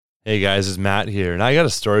Hey guys, it's Matt here, and I got a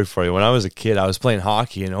story for you. When I was a kid, I was playing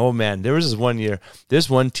hockey, and oh man, there was this one year, this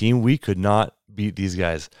one team, we could not beat these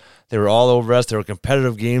guys. They were all over us. They were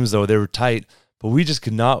competitive games, though. They were tight, but we just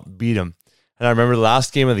could not beat them. And I remember the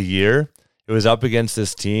last game of the year, it was up against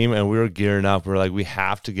this team, and we were gearing up. We were like, we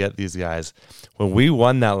have to get these guys. When we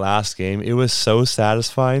won that last game, it was so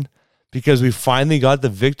satisfying because we finally got the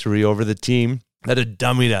victory over the team that had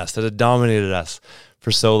dummied us, that had dominated us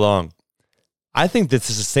for so long. I think this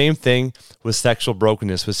is the same thing with sexual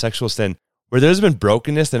brokenness, with sexual sin, where there's been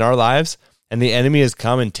brokenness in our lives and the enemy has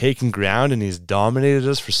come and taken ground and he's dominated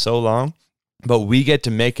us for so long, but we get to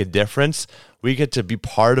make a difference. We get to be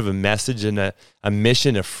part of a message and a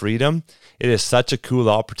mission of freedom. It is such a cool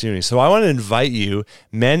opportunity. So I want to invite you,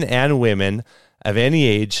 men and women of any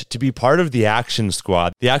age, to be part of the Action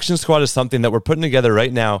Squad. The Action Squad is something that we're putting together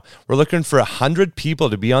right now. We're looking for 100 people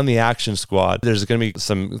to be on the Action Squad. There's going to be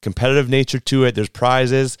some competitive nature to it. There's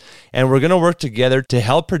prizes, and we're going to work together to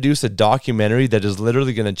help produce a documentary that is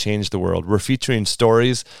literally going to change the world. We're featuring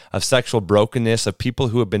stories of sexual brokenness, of people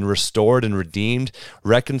who have been restored and redeemed,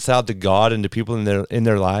 reconciled to God and to people in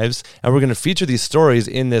their lives. And we're going to feature these stories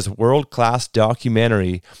in this world-class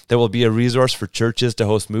documentary that will be a resource for churches to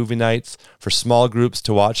host movie nights, for small groups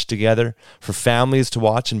to watch together, for families to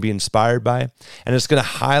watch and be inspired by. And it's going to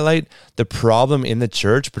highlight the problem in the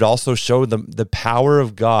church, but also show the power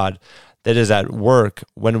of God that is at work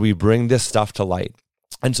when we bring this stuff to light.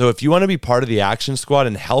 And so if you want to be part of the Action Squad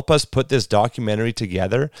and help us put this documentary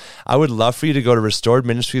together, I would love for you to go to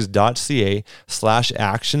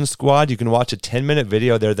restoredministries.ca/action squad. You can watch a 10-minute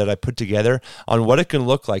video there that I put together on what it can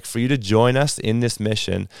look like for you to join us in this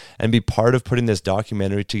mission and be part of putting this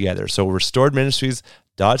documentary together. So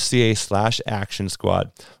restoredministries.ca/action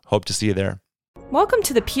squad. Hope to see you there. Welcome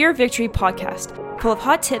to the Pure Victory Podcast, full of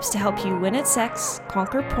hot tips to help you win at sex,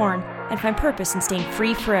 conquer porn, and find purpose in staying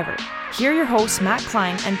free forever. Here are your hosts, Matt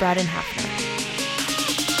Klein and Braden Hafner.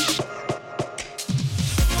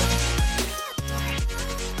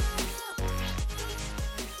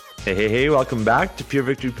 Hey, welcome back to Pure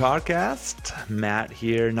Victory Podcast. Matt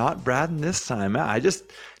here, not Braden this time. I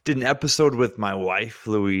just did an episode with my wife,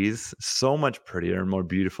 Louise, so much prettier and more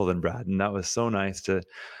beautiful than Braden. That was so nice to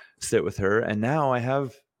sit with her. And now I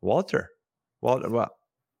have Walter. Well,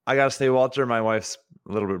 I got to say, Walter, my wife's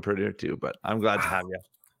a little bit prettier too, but I'm glad to have you.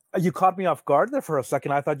 You caught me off guard there for a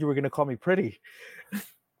second. I thought you were going to call me pretty.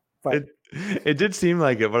 But it did seem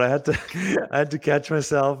like it, but I had to catch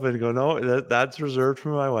myself and go, no, that's reserved for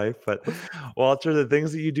my wife. But Walter, the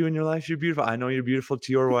things that you do in your life, you're beautiful. I know you're beautiful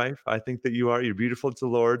to your wife. I think that you're beautiful to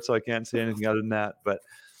the Lord. So I can't say anything other than that. But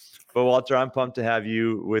Walter, I'm pumped to have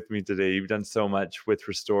you with me today. You've done so much with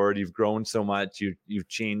Restored. You've grown so much. You've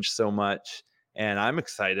changed so much. And I'm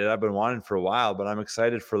excited. I've been wanting for a while, but I'm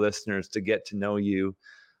excited for listeners to get to know you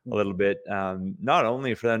a little bit, not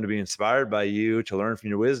only for them to be inspired by you, to learn from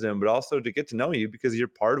your wisdom, but also to get to know you because you're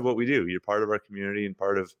part of what we do. You're part of our community and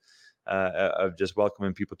part of just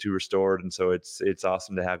welcoming people to Restored. And so it's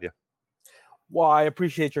awesome to have you. Well, I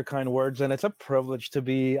appreciate your kind words, and it's a privilege to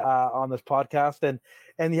be on this podcast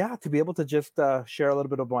and yeah, to be able to just share a little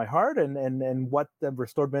bit of my heart and what the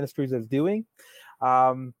Restored Ministries is doing.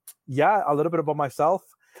 Yeah, a little bit about myself.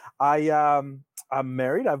 I'm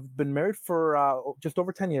married. I've been married for just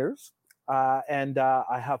over 10 years, and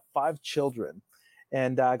I have 5 children,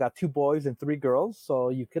 and I got 2 boys and 3 girls. So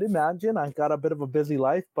you could imagine I've got a bit of a busy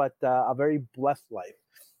life, but a very blessed life.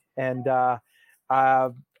 And I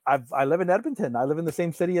live in Edmonton. I live in the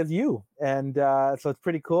same city as you, and so it's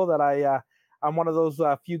pretty cool that I'm one of those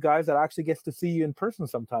few guys that actually gets to see you in person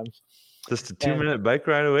sometimes. Just a 2-minute bike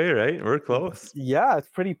ride away, right? We're close. Yeah, it's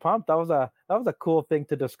pretty pumped. That was a cool thing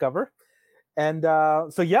to discover. And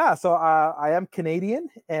so I am Canadian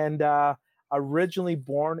and originally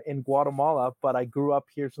born in Guatemala, but I grew up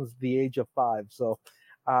here since the age of 5. So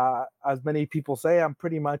as many people say, I'm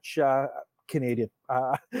pretty much Canadian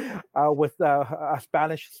with a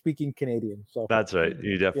Spanish-speaking Canadian. So that's right.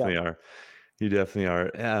 You definitely are. You definitely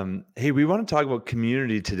are. Hey, we want to talk about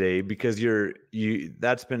community today because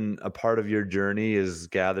that's been a part of your journey, is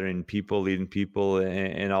gathering people, leading people,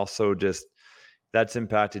 and also just that's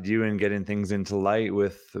impacted you in getting things into light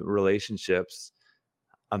with relationships.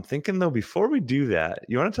 I'm thinking though, before we do that,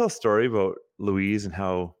 you want to tell a story about Louise and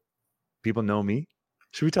how people know me?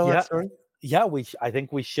 Should we tell that story? Yeah, I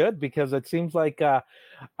think we should, because it seems like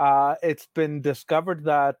it's been discovered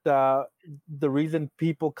that the reason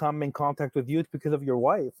people come in contact with you is because of your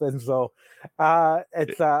wife, and so I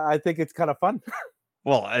think it's kind of fun.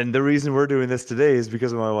 Well, and the reason we're doing this today is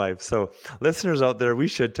because of my wife. So listeners out there, we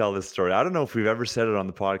should tell this story. I don't know if we've ever said it on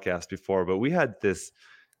the podcast before, but we had this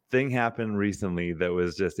thing happened recently that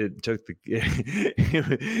was just, it took the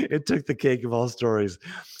it took the cake of all stories.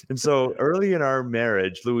 And so early in our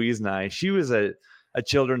marriage, Louise and I, she was a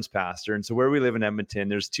children's pastor. And so where we live in Edmonton,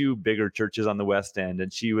 there's two bigger churches on the West End,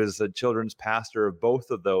 and she was a children's pastor of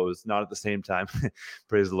both of those, not at the same time,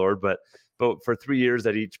 praise the Lord, but for 3 years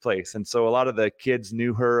at each place. And so a lot of the kids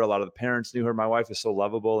knew her, a lot of the parents knew her. My wife is so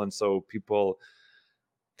lovable, and so people,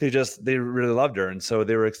 they really loved her, and so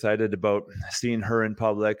they were excited about seeing her in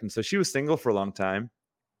public. And so she was single for a long time.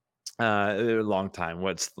 A long time.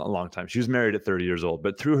 What's a long time? She was married at 30 years old,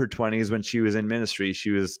 but through her 20s, when she was in ministry, she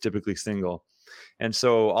was typically single. And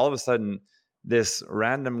so all of a sudden, this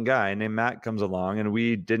random guy named Matt comes along, and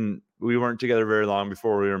we weren't together very long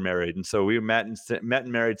before we were married. And so we met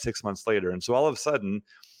and married 6 months later. And so all of a sudden,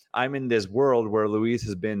 I'm in this world where Louise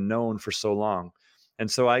has been known for so long. And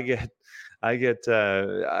so I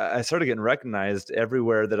started getting recognized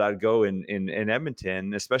everywhere that I'd go in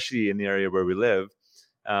Edmonton, especially in the area where we live.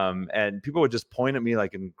 And people would just point at me,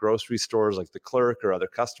 like in grocery stores, like the clerk, or other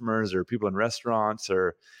customers, or people in restaurants,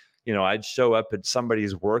 or, I'd show up at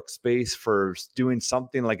somebody's workspace for doing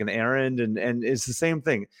something like an errand. And it's the same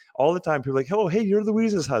thing all the time. People are like, oh, hey, you're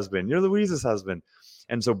Louise's husband. You're Louise's husband.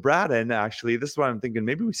 And so Braden, actually, this is what I'm thinking.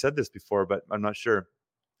 Maybe we said this before, but I'm not sure.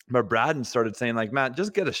 But Braden started saying, like, Matt,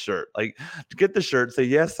 just get a shirt, like get the shirt, say,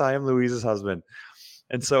 yes, I am Louise's husband.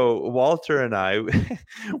 And so Walter and I,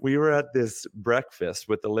 we were at this breakfast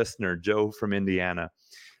with a listener, Joe from Indiana.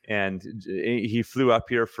 And he flew up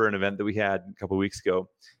here for an event that we had a couple of weeks ago.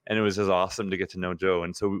 And it was just awesome to get to know Joe.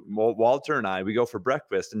 And so Walter and I, we go for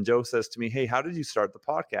breakfast, and Joe says to me, hey, how did you start the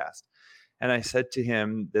podcast? And I said to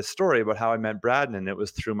him this story about how I met Braden, and it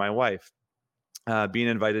was through my wife. Being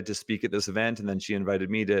invited to speak at this event, and then she invited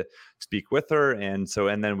me to speak with her, and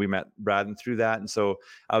then we met Braden through that. And so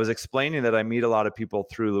I was explaining that I meet a lot of people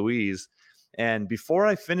through Louise, and before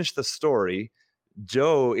I finish the story,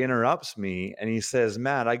 Joe interrupts me and he says,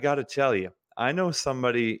 Matt, I got to tell you, I know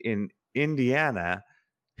somebody in Indiana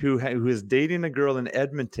who is dating a girl in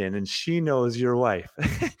Edmonton, and she knows your wife.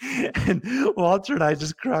 And Walter and I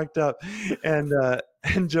just cracked up. And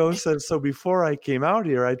Joe said, so before I came out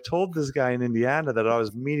here, I told this guy in Indiana that I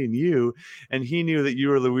was meeting you, and he knew that you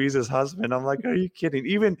were Louise's husband. I'm like, are you kidding?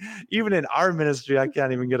 Even in our ministry, I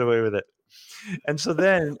can't even get away with it. And so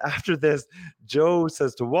then after this, Joe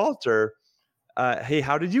says to Walter, hey,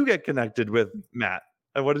 how did you get connected with Matt?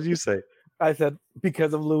 And what did you say? I said,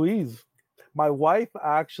 because of Louise. My wife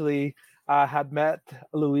actually had met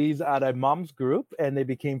Louise at a mom's group, and they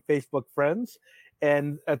became Facebook friends.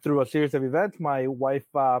 And through a series of events, my wife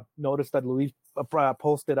noticed that Louise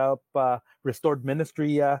posted up restored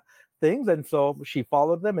ministry things. And so she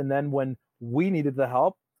followed them. And then when we needed the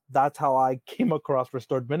help, that's how I came across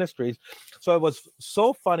Restored Ministries. So it was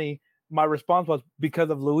so funny. My response was because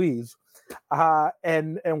of Louise.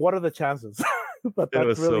 And what are the chances? But it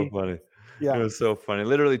was really, so funny. Yeah. It was so funny.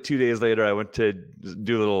 Literally 2 days later, I went to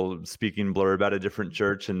do a little speaking blurb at a different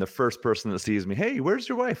church, and the first person that sees me, hey, where's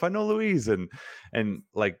your wife? I know Louise. And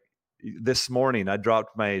like this morning, I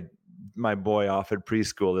dropped my boy off at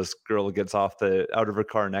preschool. This girl gets out of her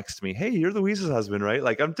car next to me. Hey, you're Louise's husband, right?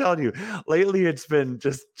 Like, I'm telling you, lately it's been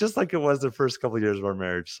just like it was the first couple of years of our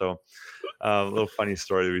marriage. So a little funny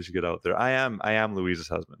story that we should get out there. I am Louise's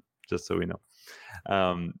husband, just so we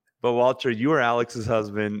know. But Walter, you are Alex's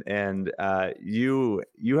husband, and you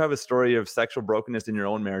have a story of sexual brokenness in your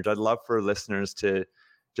own marriage. I'd love for listeners to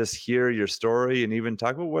just hear your story, and even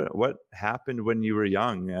talk about what happened when you were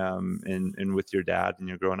young, and with your dad and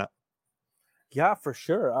you're growing up. Yeah, for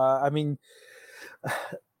sure. I mean,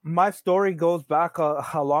 my story goes back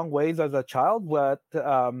a long ways as a child. But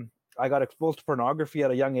I got exposed to pornography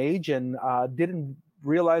at a young age, and didn't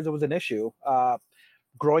realize it was an issue.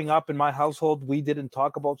 Growing up in my household, we didn't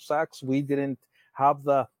talk about sex. We didn't have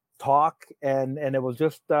the talk, and it was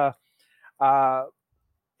just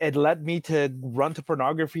it led me to run to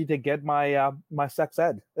pornography to get my my sex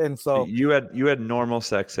ed. And so you had normal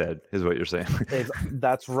sex ed, is what you're saying.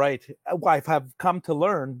 That's right. I have come to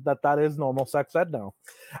learn that is normal sex ed now.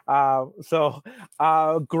 So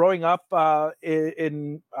growing up, I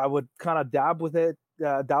would kind of dabble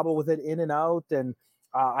with it in and out, and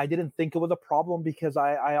I didn't think it was a problem, because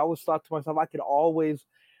I always thought to myself, I could always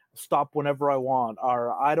stop whenever I want,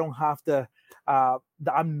 or I don't have to,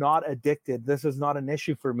 I'm not addicted. This is not an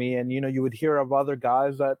issue for me. And, you would hear of other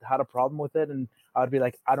guys that had a problem with it, and I'd be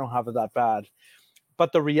like, I don't have it that bad.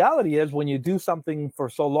 But the reality is, when you do something for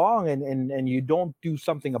so long and you don't do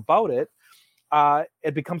something about it,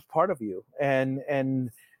 it becomes part of you.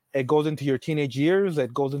 And it goes into your teenage years.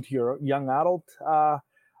 It goes into your young adult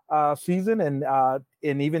season, and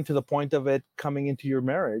even to the point of it coming into your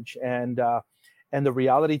marriage, and the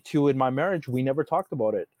reality too, in my marriage, we never talked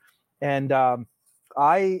about it. And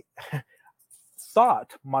I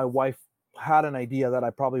thought my wife had an idea that I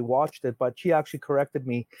probably watched it, but she actually corrected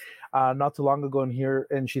me not too long ago in here,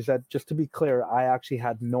 and she said, just to be clear, I actually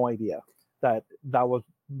had no idea that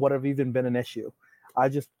would have even been an issue. I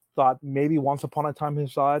just thought maybe once upon a time he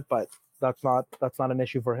saw it, but that's not an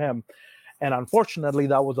issue for him. And unfortunately,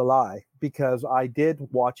 that was a lie, because I did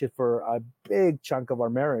watch it for a big chunk of our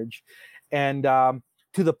marriage, and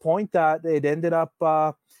to the point that it ended up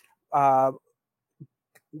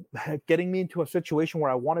getting me into a situation where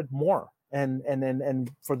I wanted more. And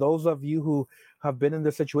for those of you who have been in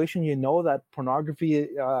this situation, you know that pornography,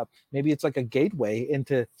 maybe it's like a gateway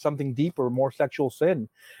into something deeper, more sexual sin,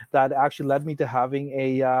 that actually led me to having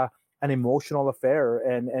an emotional affair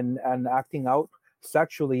and acting out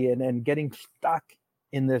sexually, and getting stuck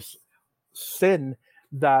in this sin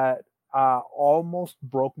that almost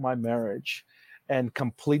broke my marriage and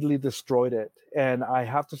completely destroyed it. And I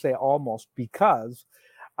have to say almost, because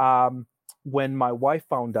when my wife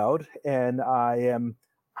found out, and I'm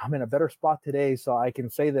in a better spot today, so I can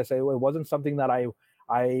say this. It wasn't something that I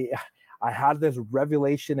had this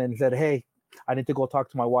revelation and said, "Hey, I need to go talk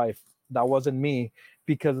to my wife." That wasn't me,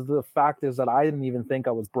 because the fact is that I didn't even think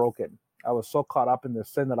I was broken. I was so caught up in this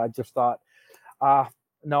sin that I just thought,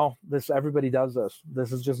 no, everybody does this.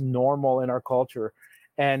 This is just normal in our culture.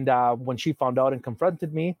 And when she found out and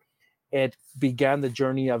confronted me, it began the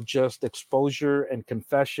journey of just exposure and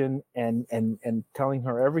confession, and telling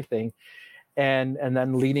her everything, and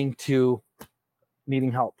then leading to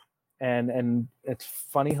needing help. And it's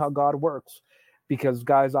funny how God works, because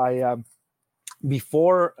guys, I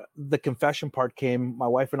before the confession part came, my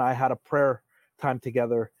wife and I had a prayer time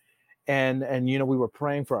together, and we were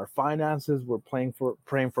praying for our finances, we're praying for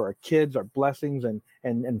our kids, our blessings,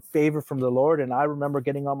 and favor from the Lord. And I remember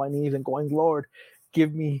getting on my knees and going, Lord,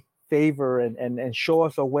 give me favor, and show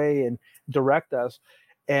us a way and direct us.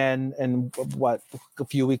 And what, a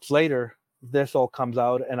few weeks later, this all comes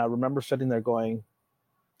out, and I remember sitting there going,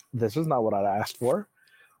 this is not what I asked for.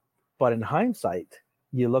 But in hindsight,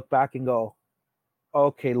 you look back and go,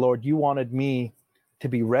 okay, Lord, you wanted me to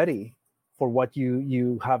be ready for what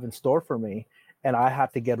you have in store for me, and I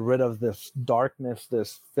had to get rid of this darkness,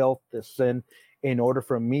 this filth, this sin, in order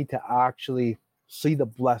for me to actually see the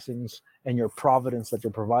blessings and your providence that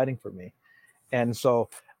you're providing for me. And so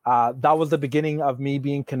that was the beginning of me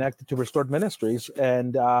being connected to Restored Ministries,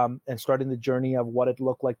 and starting the journey of what it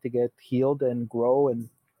looked like to get healed and grow and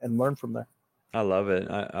learn from there. I love it.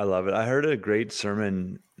 I love it. I heard a great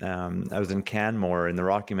sermon. I was in Canmore in the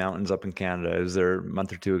Rocky Mountains up in Canada. I was there a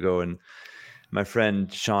month or two ago, and my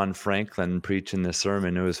friend Sean Franklin preached in this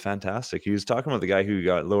sermon. It was fantastic. He was talking about the guy who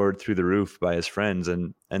got lowered through the roof by his friends,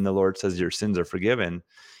 and the Lord says, your sins are forgiven.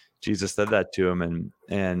 Jesus said that to him,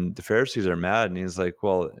 and the Pharisees are mad, and he's like,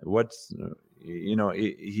 well, what's, he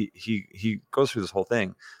goes through this whole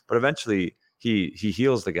thing, but eventually he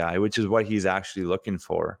heals the guy, which is what he's actually looking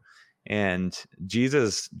for. And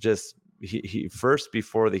Jesus just, he first,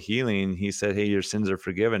 before the healing, he said, hey, your sins are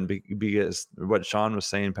forgiven, because what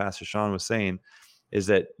Pastor Sean was saying, is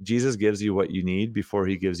that Jesus gives you what you need before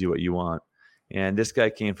he gives you what you want. And this guy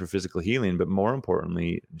came for physical healing, but more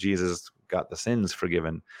importantly, Jesus got the sins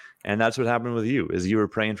forgiven. And that's what happened with you, is you were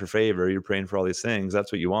praying for favor, you're praying for all these things,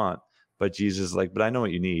 that's what you want. But Jesus is like, but I know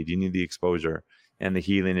what you need. You need the exposure and the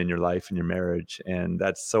healing in your life and your marriage. And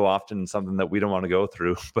that's so often something that we don't want to go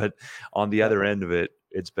through. But on the other end of it,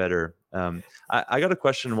 it's better. I got a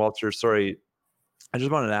question, Walter. Sorry, I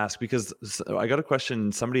just wanted to ask, because I got a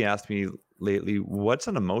question. Somebody asked me lately, what's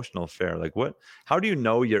an emotional affair? Like, how do you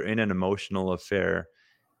know you're in an emotional affair?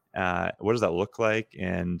 What does that look like?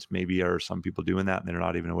 And maybe are some people doing that and they're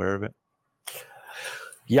not even aware of it?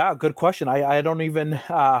 Yeah, good question. I don't even,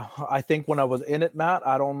 I think when I was in it, Matt,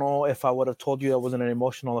 I don't know if I would have told you it wasn't an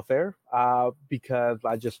emotional affair, because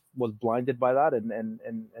I just was blinded by that and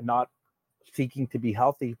not seeking to be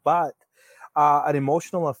healthy. But an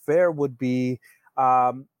emotional affair would be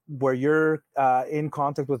where you're in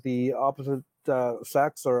contact with the opposite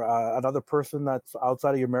sex, or another person that's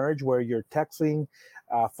outside of your marriage, where you're texting,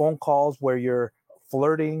 phone calls, where you're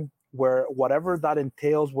flirting, where whatever that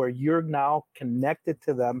entails, where you're now connected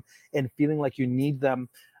to them and feeling like you need them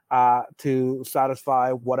to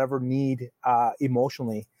satisfy whatever need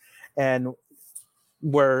emotionally. And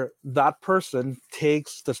where that person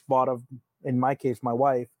takes the spot of, in my case, my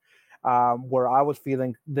wife, where I was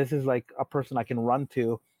feeling this is like a person I can run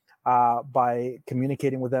to by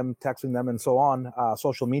communicating with them, texting them, and so on,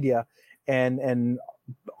 social media, and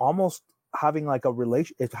almost having like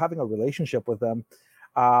having a relationship with them,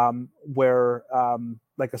 where,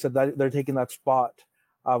 like I said, that they're taking that spot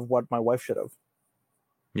of what my wife should have.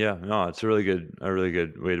 Yeah, no, it's a really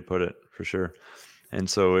good way to put it, for sure. And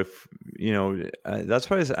so if, that's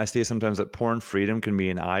why I say sometimes that porn freedom can be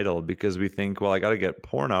an idol, because we think, well, I got to get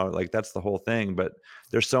porn out. Like that's the whole thing. But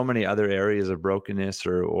there's so many other areas of brokenness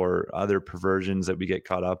or other perversions that we get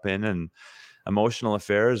caught up in. And emotional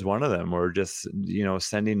affair is one of them, or just,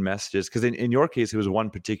 sending messages. Because in your case, it was one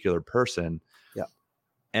particular person. Yeah.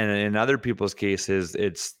 And in other people's cases,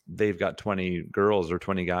 they've got 20 girls or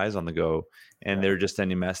 20 guys on the go, and Right. they're just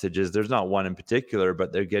sending messages. There's not one in particular,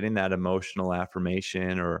 but they're getting that emotional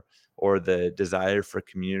affirmation or the desire for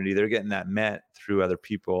community. They're getting that met through other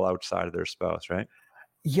people outside of their spouse, right?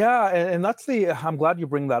 Yeah, and that's I'm glad you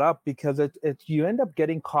bring that up, because you end up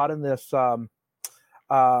getting caught in this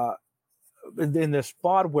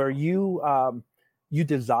spot where you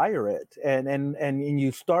desire it, and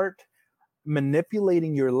you start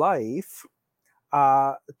manipulating your life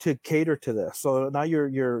to cater to this. So now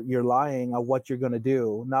you're lying on what you're going to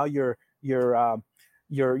do. Now you're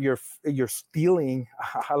stealing.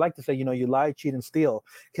 I like to say, you lie, cheat, and steal,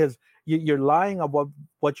 because you're lying about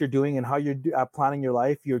what you're doing and how you're planning your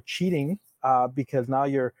life. You're cheating because now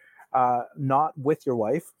you're not with your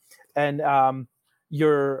wife, and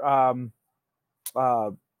you're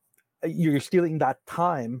stealing that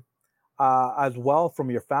time as well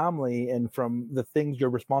from your family and from the things,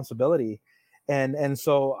 your responsibility. And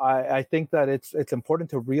so I think that it's important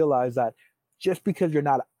to realize that just because you're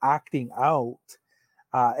not acting out,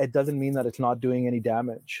 it doesn't mean that it's not doing any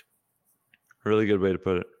damage. Really good way to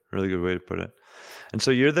put it. Really good way to put it. And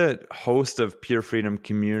so you're the host of Pure Freedom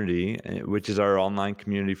Community, which is our online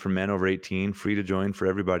community for men over 18, free to join for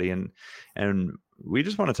everybody. And we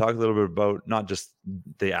just want to talk a little bit about not just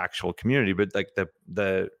the actual community, but like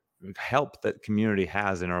the help that community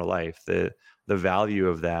has in our life, the value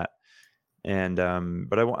of that. And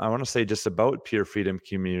but I want to say just about Pure Freedom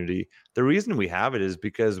Community. The reason we have it is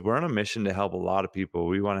because we're on a mission to help a lot of people.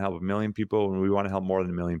 We want to help 1 million people, and we want to help more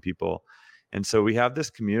than 1 million people. And so we have this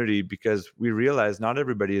community because we realize not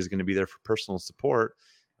everybody is going to be there for personal support.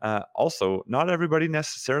 Also, not everybody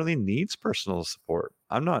necessarily needs personal support.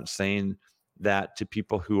 I'm not saying that to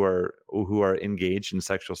people who are engaged in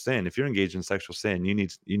sexual sin. If you're engaged in sexual sin, you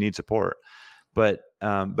need support. But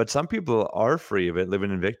some people are free of it,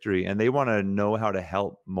 living in victory, and they want to know how to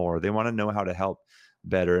help more. They want to know how to help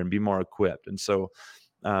better and be more equipped. And so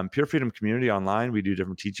Pure Freedom Community online, we do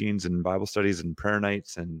different teachings and Bible studies and prayer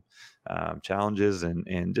nights and challenges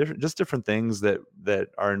and different things that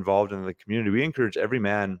are involved in the community. We encourage every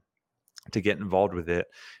man to get involved with it.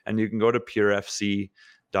 And you can go to purefc.ca,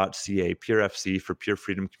 purefc for Pure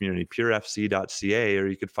Freedom Community, purefc.ca, or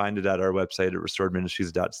you could find it at our website at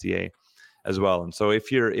restoredministries.ca as well. And so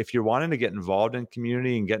if you're wanting to get involved in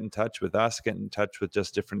community and get in touch with us, get in touch with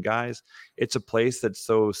just different guys, it's a place that's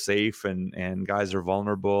so safe and guys are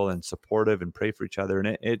vulnerable and supportive and pray for each other.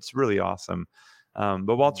 And it's really awesome.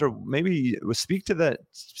 But Walter, maybe speak to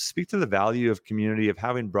the value of community, of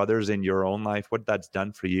having brothers in your own life, what that's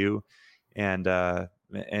done for you, and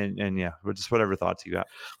yeah, just whatever thoughts you got.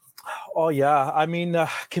 Oh yeah, I mean,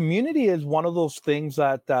 community is one of those things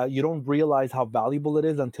that you don't realize how valuable it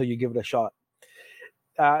is until you give it a shot.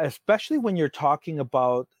 Especially when you're talking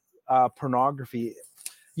about pornography.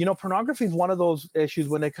 Pornography is one of those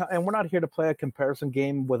issues and we're not here to play a comparison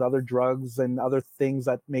game with other drugs and other things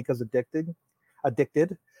that make us addicted.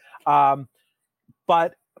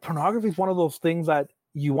 But pornography is one of those things that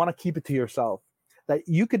you want to keep it to yourself, that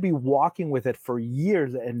you could be walking with it for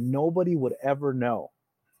years and nobody would ever know.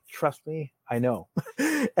 Trust me, I know.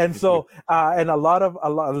 And so, and a lot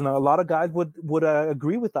of guys would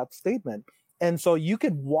agree with that statement. And so you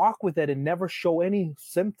could walk with it and never show any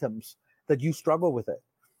symptoms that you struggle with it.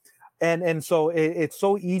 And so it's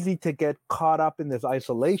so easy to get caught up in this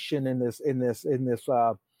isolation, in this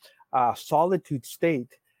solitude state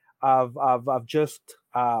of just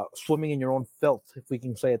swimming in your own filth, if we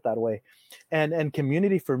can say it that way. And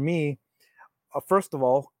community for me, first of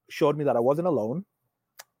all, showed me that I wasn't alone.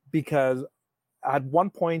 Because at one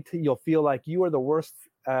point you'll feel like you are the worst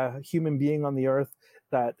human being on the earth,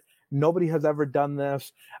 that nobody has ever done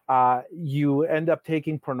this. You end up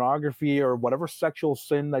taking pornography or whatever sexual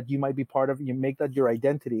sin that you might be part of, you make that your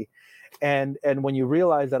identity. And when you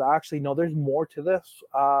realize that actually, no, there's more to this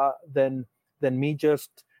than me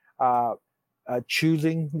just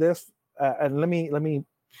choosing this. And let me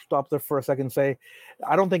stop there for a second and say,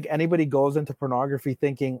 I don't think anybody goes into pornography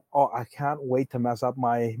thinking, oh, I can't wait to mess up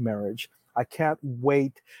my marriage. I can't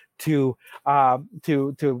wait to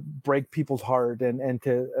break people's heart and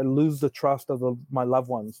to lose the trust of my loved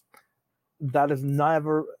ones. That is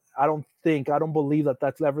never, I don't believe that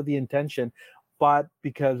that's ever the intention, but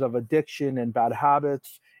because of addiction and bad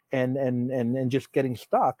habits and just getting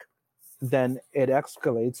stuck, then it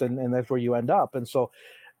escalates and that's where you end up. And so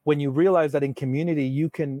when you realize that in community, you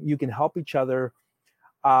can help each other,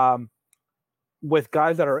 with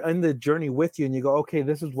guys that are in the journey with you, and you go, okay,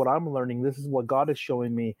 this is what I'm learning. This is what God is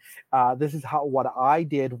showing me. This is what I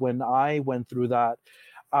did when I went through that.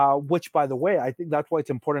 Which, by the way, I think that's why it's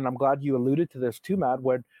important. I'm glad you alluded to this too, Matt.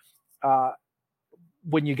 When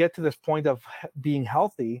you get to this point of being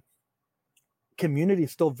healthy, community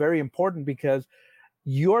is still very important, because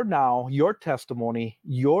your testimony,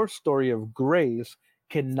 your story of grace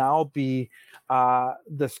can now be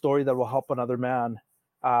the story that will help another man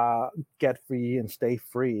get free and stay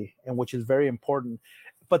free, and which is very important.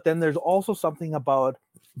 But then there's also something about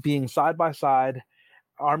being side by side,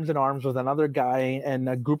 arms in arms with another guy and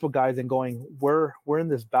a group of guys, and going, we're in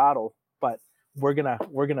this battle, but we're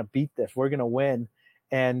gonna beat this, we're gonna win,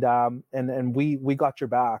 and we got your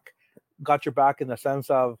back in the sense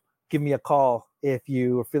of, give me a call if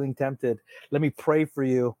you are feeling tempted. Let me pray for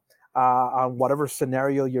you on whatever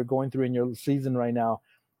scenario you're going through in your season right now.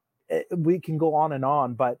 We can go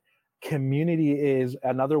on, but community is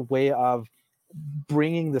another way of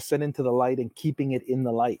bringing the sin into the light and keeping it in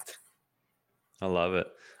the light. I love it.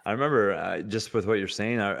 I remember just with what you're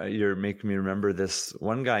saying, you're making me remember this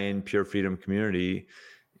one guy in Pure Freedom Community.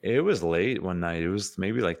 It was late one night. It was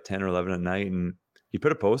maybe like 10 or 11 at night. And he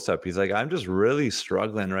put a post up. He's like, I'm just really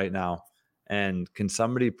struggling right now. And can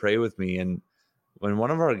somebody pray with me? And when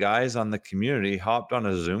one of our guys on the community hopped on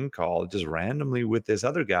a Zoom call just randomly with this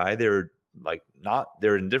other guy, they're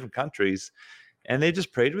in different countries, and they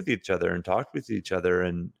just prayed with each other and talked with each other.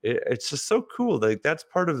 And it's just so cool. Like, that's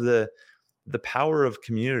part of the power of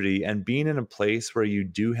community and being in a place where you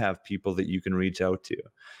do have people that you can reach out to.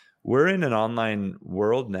 We're in an online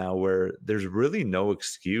world now where there's really no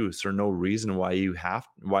excuse or no reason why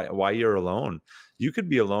you're alone. You could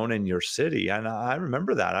be alone in your city. And I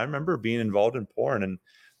remember that. I remember being involved in porn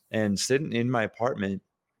and sitting in my apartment,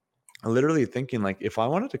 literally thinking, like, if I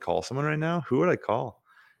wanted to call someone right now, who would I call?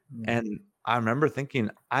 And I remember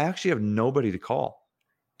thinking, I actually have nobody to call.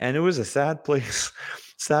 And it was a sad place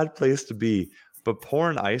to be, but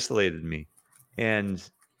porn isolated me. And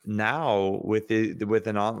now with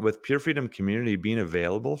Pure Freedom Community being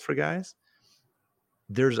available for guys,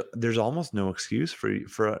 there's almost no excuse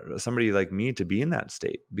for somebody like me to be in that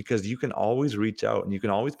state, because you can always reach out and you can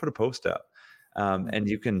always put a post up, and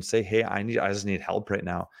you can say, hey, I just need help right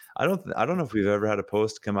now. I don't know if we've ever had a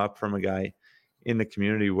post come up from a guy in the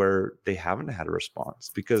community where they haven't had a response,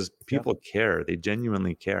 because people care. They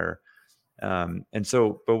genuinely care. And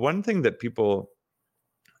so, but one thing that people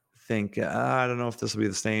think, I don't know if this will be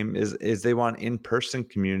the same, is they want in-person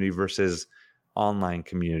community versus online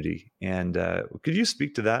community. And could you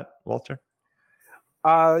speak to that, Walter?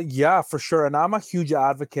 Yeah, for sure. And I'm a huge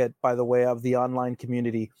advocate, by the way, of the online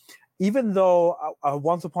community. Even though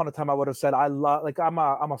once upon a time I would have said, I'm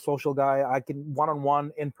a social guy. I can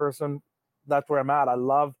one-on-one, in person. That's where I'm at. I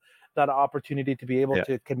love that opportunity to be able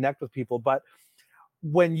to connect with people. But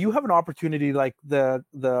when you have an opportunity like the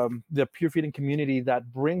Pure Freedom Community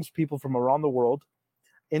that brings people from around the world,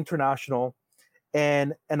 international,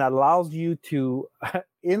 and allows you to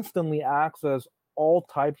instantly access all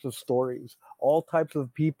types of stories, all types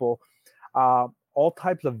of people, all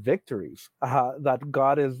types of victories what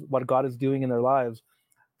God is doing in their lives,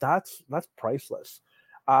 that's priceless.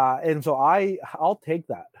 And so I'll take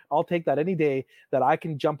that. I'll take that any day that I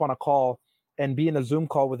can jump on a call and be in a Zoom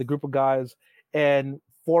call with a group of guys and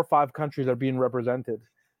 4 or 5 countries are being represented,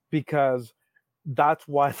 because that's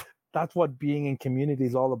what being in community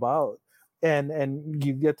is all about. And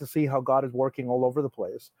you get to see how God is working all over the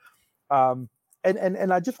place. And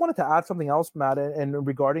I just wanted to add something else, Matt, and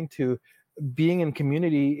regarding to being in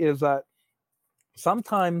community, is that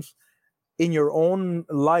sometimes in your own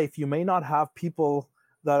life, you may not have people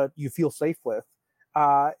that you feel safe with,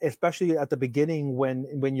 especially at the beginning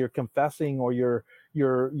when you're confessing or you're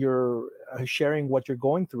sharing what you're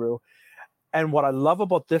going through. And what I love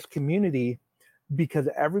about this community, because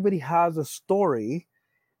everybody has a story,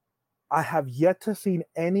 I have yet to see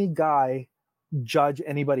any guy judge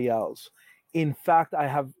anybody else. In fact, I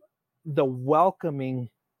have the welcoming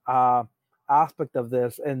aspect of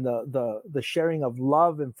this, and the sharing of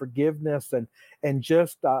love and forgiveness, and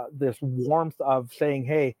just this warmth of saying,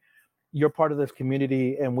 hey, you're part of this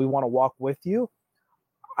community and we want to walk with you.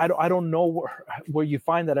 I don't know where you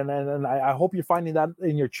find that, and I hope you're finding that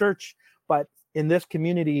in your church, but in this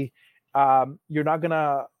community, you're not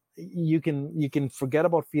gonna. You can forget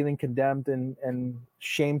about feeling condemned and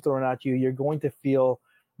shame thrown at you. You're going to feel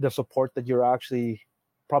the support that you're actually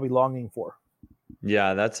probably longing for.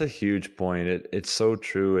 Yeah, that's a huge point. It's so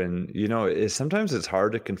true. And, sometimes it's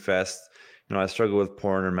hard to confess, I struggle with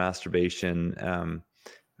porn or masturbation.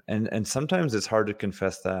 And sometimes it's hard to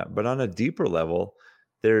confess that. But on a deeper level,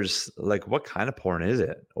 there's like, what kind of porn is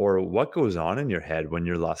it? Or what goes on in your head when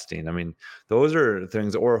you're lusting? I mean, those are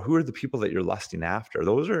things, or who are the people that you're lusting after?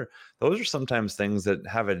 Those are sometimes things that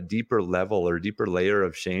have a deeper level or deeper layer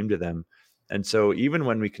of shame to them. And so even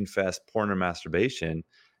when we confess porn or masturbation,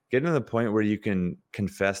 getting to the point where you can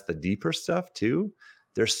confess the deeper stuff too,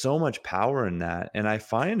 there's so much power in that. And I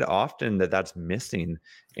find often that that's missing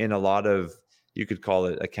in a lot of, you could call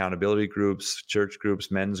it accountability groups, church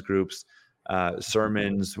groups, men's groups,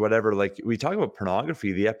 sermons, whatever. Like we talk about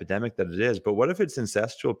pornography, the epidemic that it is, but what if it's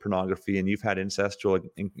incestual pornography and you've had incestual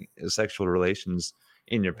sexual relations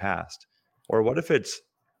in your past? Or what if it's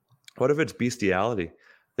bestiality,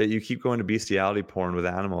 that you keep going to bestiality porn with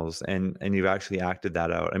animals and you've actually acted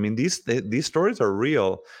that out? I mean, these stories are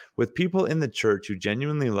real, with people in the church who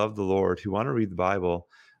genuinely love the Lord, who want to read the Bible,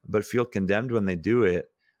 but feel condemned when they do it,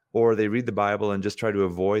 or they read the Bible and just try to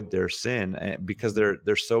avoid their sin because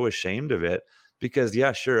they're so ashamed of it. Because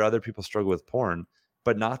yeah, sure, other people struggle with porn,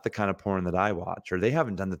 but not the kind of porn that I watch, or they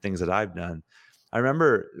haven't done the things that I've done. I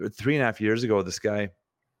remember 3.5 years ago, this guy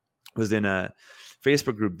was in a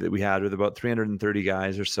Facebook group that we had with about 330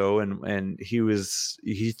 guys or so. And he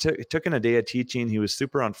took in a day of teaching. He was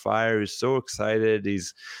super on fire. He was so excited.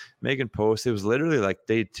 He's making posts. It was literally like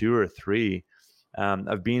day 2 or 3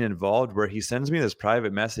 of being involved, where he sends me this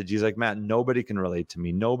private message. He's like, Matt, nobody can relate to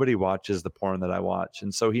me. Nobody watches the porn that I watch.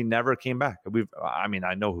 And so he never came back.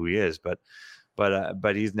 I know who he is, but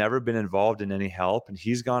he's never been involved in any help, and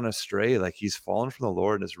he's gone astray. Like, he's fallen from the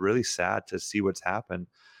Lord, and it's really sad to see what's happened.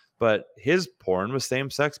 But his porn was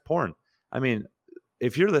same-sex porn. I mean,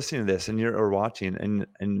 if you're listening to this and you're watching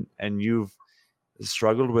and you've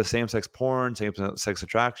struggled with same-sex porn, same-sex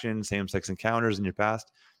attraction, same-sex encounters in your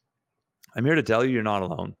past, I'm here to tell you, you're not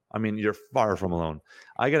alone. I mean, you're far from alone.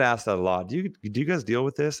 I get asked that a lot. Do you guys deal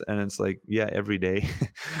with this? And it's like, yeah, every day.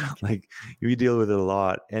 Like, we deal with it a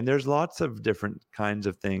lot. And there's lots of different kinds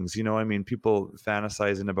of things. I mean, people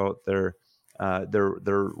fantasizing about their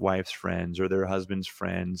wife's friends or their husband's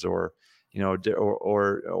friends, or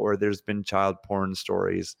there's been child porn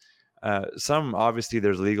stories. Some, obviously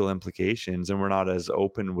there's legal implications, and we're not as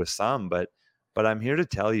open with some, but I'm here to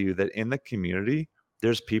tell you that in the community,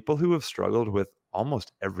 there's people who have struggled with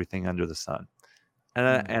almost everything under the sun.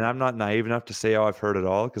 And I'm not naive enough to say, oh, I've heard it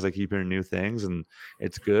all, because I keep hearing new things and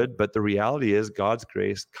it's good. But the reality is God's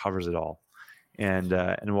grace covers it all. And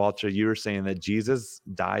Walter, you were saying that Jesus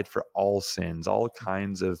died for all sins, all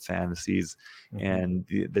kinds of fantasies, and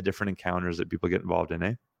the different encounters that people get involved in,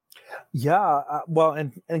 eh? Yeah. Well,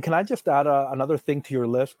 and can I just add another thing to your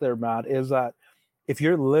list there, Matt, is that if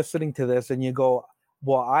you're listening to this and you go,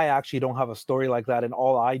 well, I actually don't have a story like that, and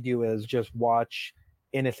all I do is just watch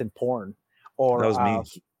innocent porn, or that was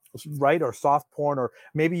me. Right, or soft porn, or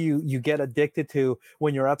maybe you get addicted to,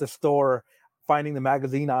 when you're at the store, finding the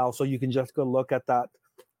magazine aisle so you can just go look at that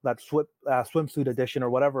swimsuit edition or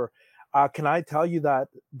whatever. Can I tell you that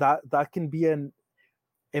can be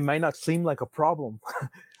it might not seem like a problem,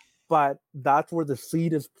 but that's where the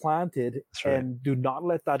seed is planted. Right. And do not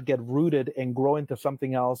let that get rooted and grow into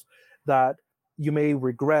something else that you may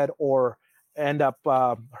regret or end up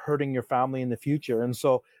hurting your family in the future. And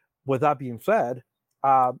so, with that being said,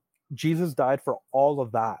 Jesus died for all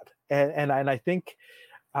of that. And I think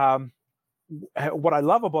what I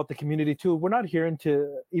love about the community too, we're not here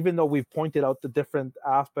even though we've pointed out the different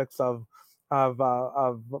aspects of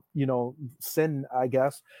sin, I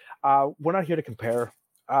guess, we're not here to compare,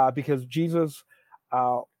 because Jesus,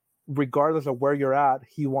 regardless of where you're at,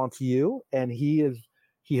 he wants you, and he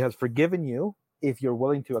has forgiven you if you're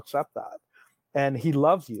willing to accept that, and he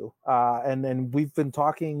loves you. And we've been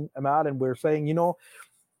talking, Matt, and we're saying,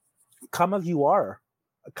 come as you are,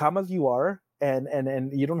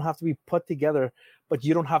 and you don't have to be put together, but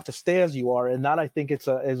you don't have to stay as you are. And that, I think, it's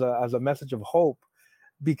as a message of hope,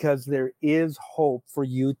 because there is hope for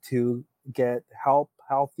you to get help,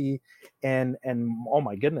 healthy, and oh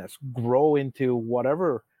my goodness, grow into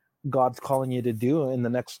whatever God's calling you to do in the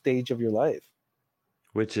next stage of your life.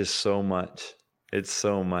 Which is so much. It's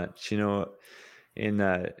so much. In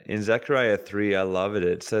Zechariah 3, I love it.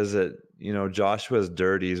 It says that, Joshua's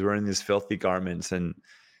dirty. He's wearing these filthy garments, and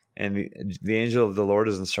and the angel of the Lord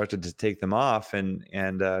is instructed to take them off and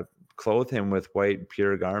clothe him with white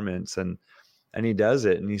pure garments, and he does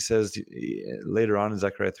it. And he says later on in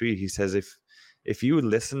Zechariah 3, he says, if you would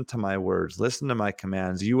listen to my words, listen to my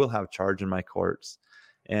commands, you will have charge in my courts.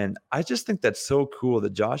 And I just think that's so cool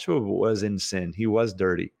that Joshua was in sin. He was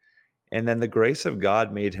dirty. And then the grace of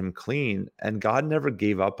God made him clean, and God never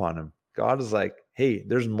gave up on him. God is like, hey,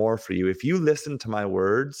 there's more for you. If you listen to my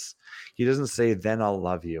words, he doesn't say, then I'll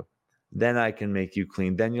love you. Then I can make you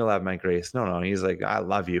clean. Then you'll have my grace. No, he's like, I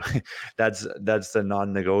love you. that's the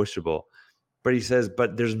non-negotiable. But he says,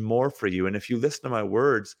 but there's more for you. And if you listen to my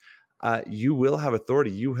words, you will have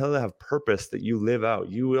authority. You will have purpose that you live out.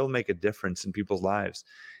 You will make a difference in people's lives.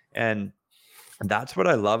 And that's what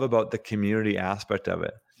I love about the community aspect of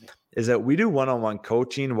it, is that we do one-on-one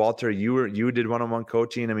coaching. Walter, you did one-on-one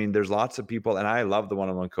coaching. I mean, there's lots of people, and I love the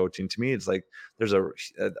one-on-one coaching. To me, it's like there's a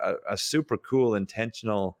super cool,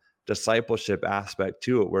 intentional discipleship aspect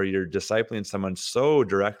to it, where you're discipling someone so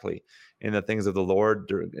directly in the things of the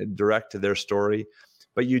Lord, direct to their story.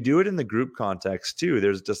 But you do it in the group context too.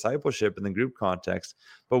 There's discipleship in the group context.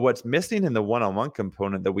 But what's missing in the one-on-one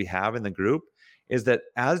component that we have in the group is that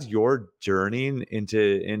as you're journeying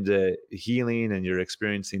into healing and you're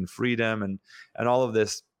experiencing freedom and all of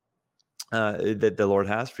this that the Lord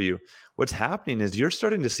has for you, what's happening is you're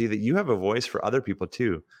starting to see that you have a voice for other people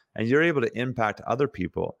too, and you're able to impact other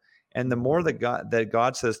people. And the more that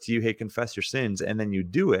God says to you, hey, confess your sins, and then you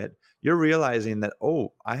do it, you're realizing that,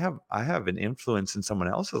 oh, I have an influence in someone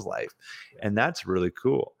else's life, and that's really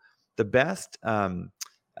cool. The best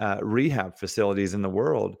rehab facilities in the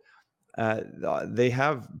world, they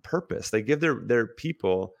have purpose. They give their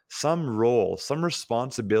people some role, some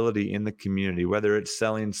responsibility in the community, whether it's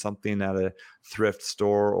selling something at a thrift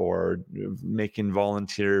store or making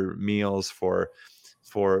volunteer meals for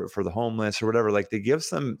the homeless or whatever. Like they give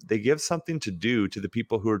something to do to the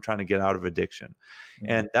people who are trying to get out of addiction.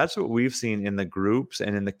 And that's what we've seen in the groups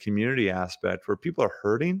and in the community aspect, where people are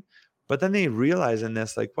hurting, but then they realize in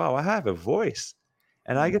this, like, wow, I have a voice.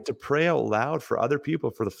 And I get to pray out loud for other people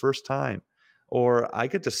for the first time, or I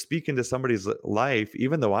get to speak into somebody's life,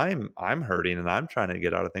 even though I'm hurting and I'm trying to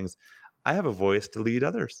get out of things. I have a voice to lead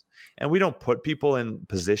others, and we don't put people in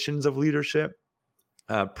positions of leadership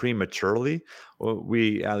prematurely. Well,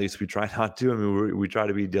 at least we try not to. I mean, we try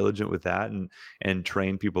to be diligent with that and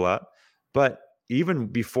train people up. But even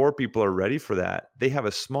before people are ready for that, they have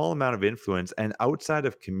a small amount of influence, and outside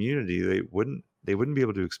of community, they wouldn't be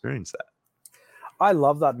able to experience that. I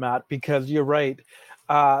love that, Matt, because you're right.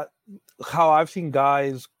 How I've seen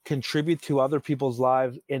guys contribute to other people's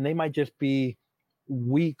lives, and they might just be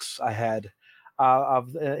weeks ahead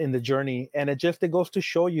in the journey, and it goes to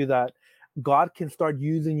show you that God can start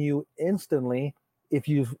using you instantly if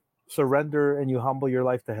you surrender and you humble your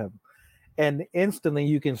life to Him. And instantly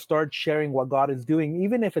you can start sharing what God is doing,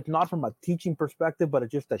 even if it's not from a teaching perspective, but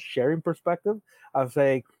it's just a sharing perspective of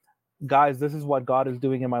saying, guys, this is what God is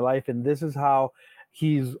doing in my life, and this is how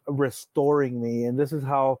He's restoring me, and this is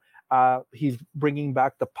how He's bringing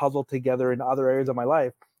back the puzzle together in other areas of my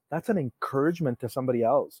life. That's an encouragement to somebody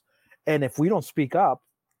else. And if we don't speak up,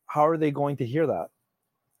 how are they going to hear that?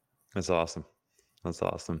 That's awesome. That's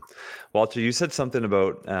awesome. Walter, you said something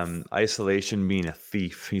about isolation being a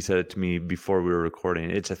thief. You said it to me before we were recording.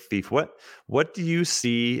 It's a thief. What do you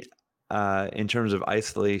see in terms of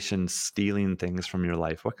isolation stealing things from your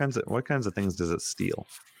life? What kinds of things does it steal?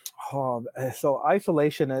 So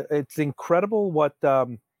isolation, it's incredible what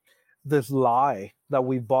this lie that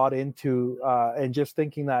we bought into, and just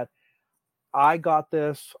thinking that I got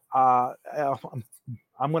this, I'm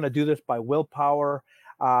going to do this by willpower.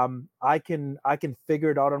 I can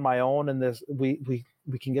figure it out on my own. And this, we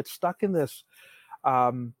can get stuck in this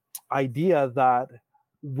idea that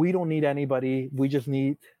we don't need anybody.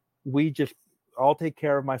 I'll take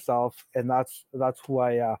care of myself, and that's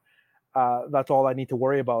who that's all I need to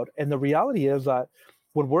worry about. And the reality is that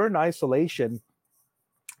when we're in isolation,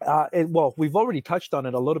 we've already touched on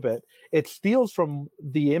it a little bit. It steals from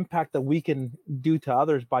the impact that we can do to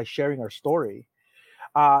others by sharing our story.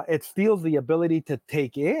 It steals the ability to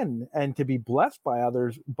take in and to be blessed by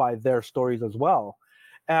others by their stories as well.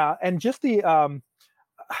 And just I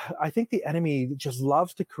think the enemy just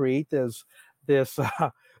loves to create this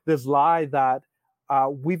lie that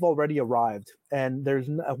we've already arrived and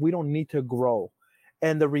we don't need to grow.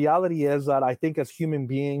 And the reality is that I think as human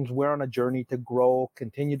beings, we're on a journey to grow,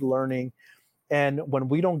 continued learning. And when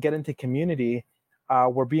we don't get into community,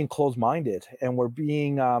 we're being closed-minded, and we're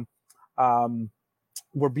being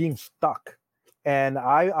stuck. And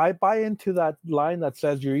I buy into that line that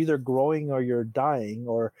says you're either growing or you're dying,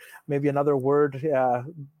 or maybe another word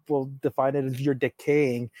will define it as you're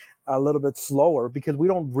decaying a little bit slower, because we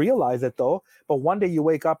don't realize it though. But one day you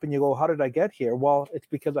wake up and you go, how did I get here? Well, it's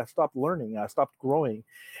because I stopped learning. I stopped growing.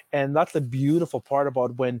 And that's the beautiful part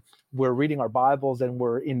about when we're reading our Bibles and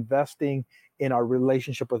we're investing in our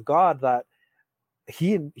relationship with God, that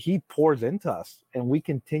he pours into us and we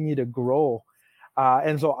continue to grow.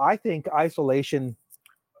 And so I think isolation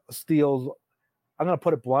steals, I'm going to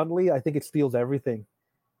put it bluntly, I think it steals everything.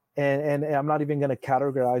 And I'm not even going to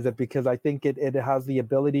categorize it, because I think it has the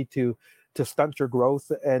ability to stunt your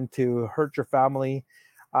growth and to hurt your family,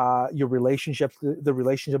 your relationships, the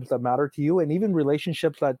relationships that matter to you, and even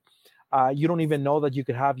relationships that you don't even know that you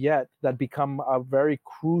could have yet, that become a very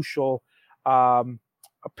crucial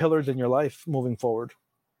pillars in your life moving forward.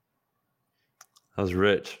 That was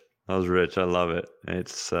rich. I love it.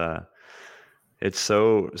 It's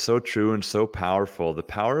so true and so powerful. The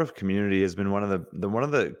power of community has been one of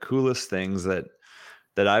the coolest things that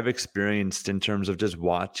I've experienced in terms of just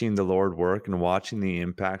watching the Lord work and watching the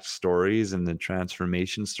impact stories and the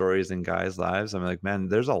transformation stories in guys' lives. I'm like, man,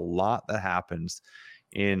 there's a lot that happens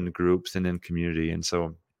in groups and in community. And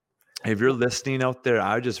so if you're listening out there,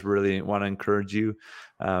 I just really want to encourage you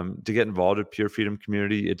to get involved with Pure Freedom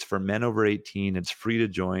Community. It's for men over 18. It's free to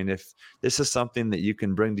join. If this is something that you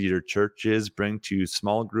can bring to your churches, bring to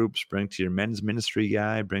small groups, bring to your men's ministry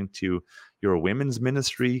guy, bring to your women's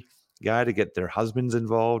ministry guy to get their husbands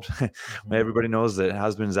involved. Everybody knows that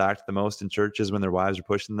husbands act the most in churches when their wives are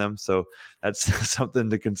pushing them. So that's something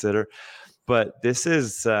to consider. But this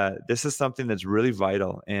is something that's really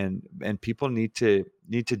vital, and people need to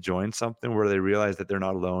join something where they realize that they're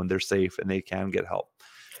not alone, they're safe, and they can get help.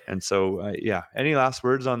 And so, any last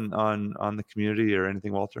words on the community or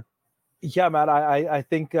anything, Walter? Yeah, Matt, I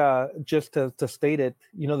think just to state it,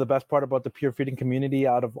 the best part about the Pure Freedom Community,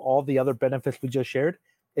 out of all the other benefits we just shared,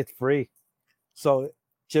 it's free. So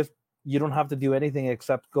you don't have to do anything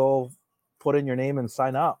except go put in your name and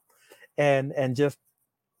sign up, and just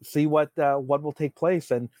see what will take place,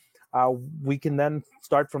 and we can then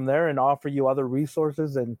start from there and offer you other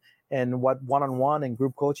resources and what one-on-one and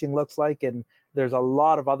group coaching looks like. And there's a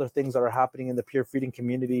lot of other things that are happening in the Pure Freedom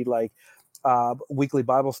Community, like weekly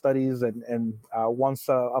Bible studies and once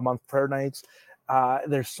a month prayer nights.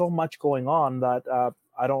 There's so much going on that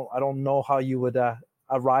I don't know how you would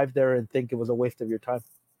arrive there and think it was a waste of your time.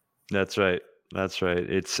 That's right.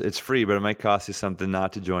 It's free, but it might cost you something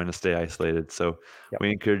not to join to stay isolated. So we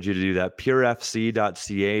encourage you to do that.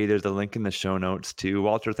 purefc.ca. There's a link in the show notes too.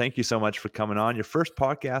 Walter, thank you so much for coming on. Your first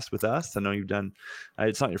podcast with us. I know you've done,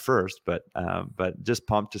 it's not your first, but just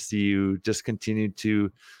pumped to see you just continue to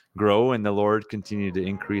grow and the Lord continue to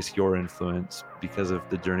increase your influence because of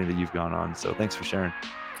the journey that you've gone on. So thanks for sharing.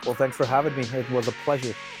 Well, thanks for having me. It was a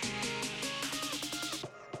pleasure.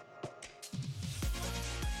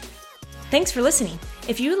 Thanks for listening.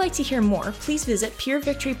 If you would like to hear more, please visit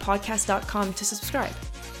purevictorypodcast.com to subscribe.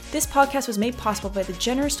 This podcast was made possible by the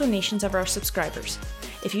generous donations of our subscribers.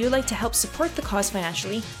 If you would like to help support the cause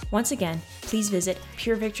financially, once again, please visit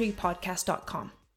purevictorypodcast.com.